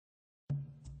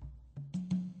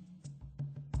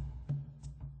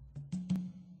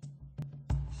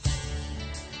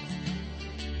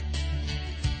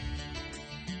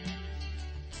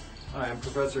Hi, I'm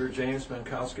Professor James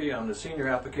Menkowski. I'm the Senior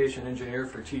Application Engineer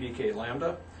for TDK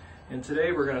Lambda. And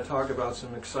today we're going to talk about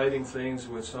some exciting things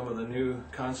with some of the new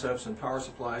concepts and power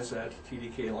supplies that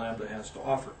TDK Lambda has to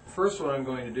offer. First, what I'm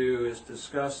going to do is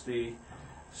discuss the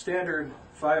standard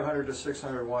 500 to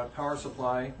 600 watt power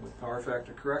supply with power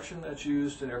factor correction that's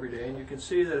used in every day. And you can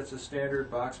see that it's a standard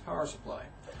box power supply.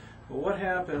 But what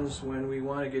happens when we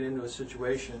want to get into a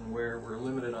situation where we're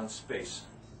limited on space?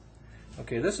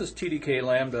 Okay, this is TDK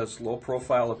Lambda's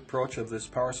low-profile approach of this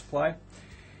power supply.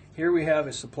 Here we have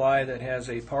a supply that has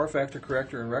a power factor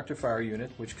corrector and rectifier unit,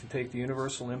 which can take the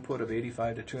universal input of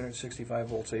 85 to 265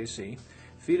 volts AC,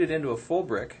 feed it into a full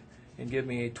brick, and give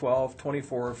me a 12,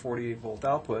 24, or 48 volt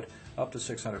output up to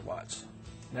 600 watts.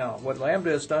 Now, what Lambda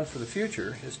has done for the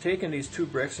future is taken these two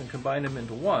bricks and combined them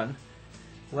into one,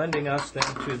 lending us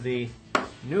then to the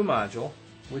new module,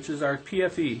 which is our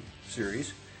PFE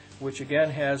series, which again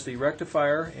has the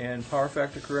rectifier and power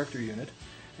factor corrector unit,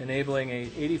 enabling a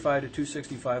 85 to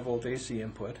 265 volt AC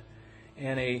input,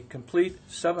 and a complete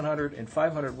 700 and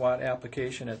 500 watt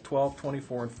application at 12,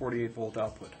 24, and 48 volt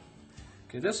output.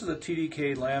 Okay, this is a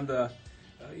TDK Lambda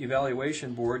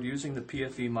evaluation board using the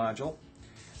PFE module.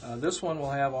 This one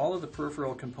will have all of the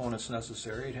peripheral components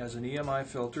necessary. It has an EMI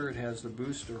filter, it has the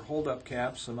boost or hold-up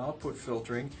cap, some output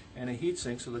filtering, and a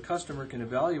heatsink so the customer can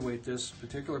evaluate this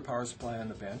particular power supply on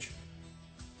the bench.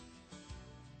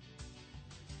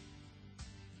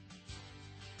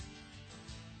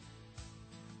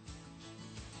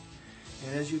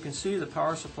 And as you can see, the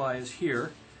power supply is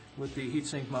here with the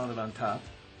heatsink mounted on top.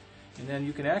 And then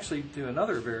you can actually do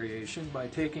another variation by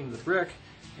taking the brick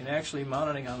and actually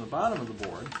mounting it on the bottom of the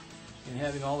board and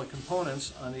having all the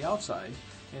components on the outside,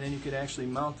 and then you could actually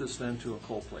mount this then to a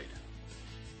cold plate.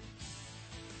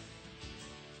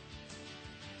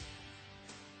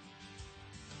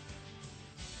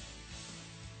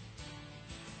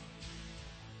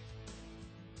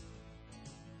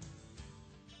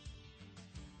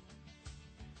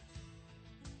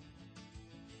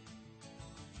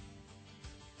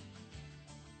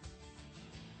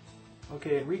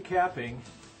 Okay, in recapping,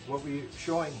 what we're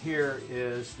showing here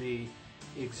is the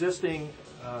existing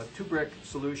two-brick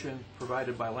solution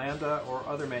provided by Lambda or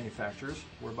other manufacturers,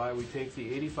 whereby we take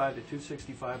the 85 to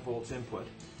 265 volts input,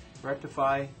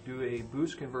 rectify, do a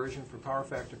boost conversion for power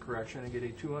factor correction, and get a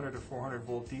 200 to 400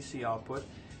 volt DC output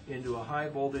into a high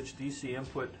voltage DC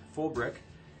input full brick,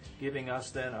 giving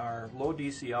us then our low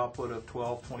DC output of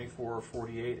 12, 24, or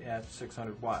 48 at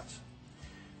 600 watts.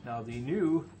 Now the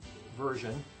new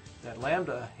version that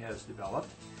Lambda has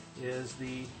developed is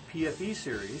the PFE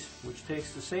series, which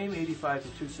takes the same 85 to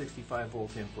 265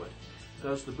 volt input,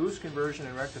 does the boost conversion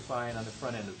and rectifying on the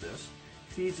front end of this,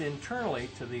 feeds internally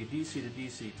to the DC to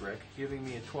DC brick, giving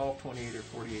me a 12, 28, or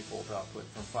 48 volt output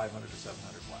from 500 to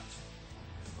 700 watts.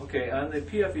 Okay, on the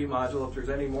PFE module, if there's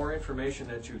any more information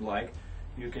that you'd like,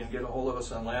 you can get a hold of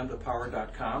us on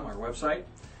lambdapower.com, our website.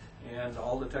 And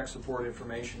all the tech support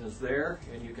information is there,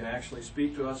 and you can actually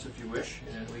speak to us if you wish,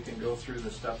 and we can go through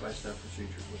the step-by-step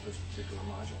procedures with this particular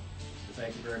module. So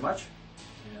thank you very much,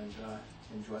 and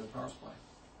enjoy the power supply.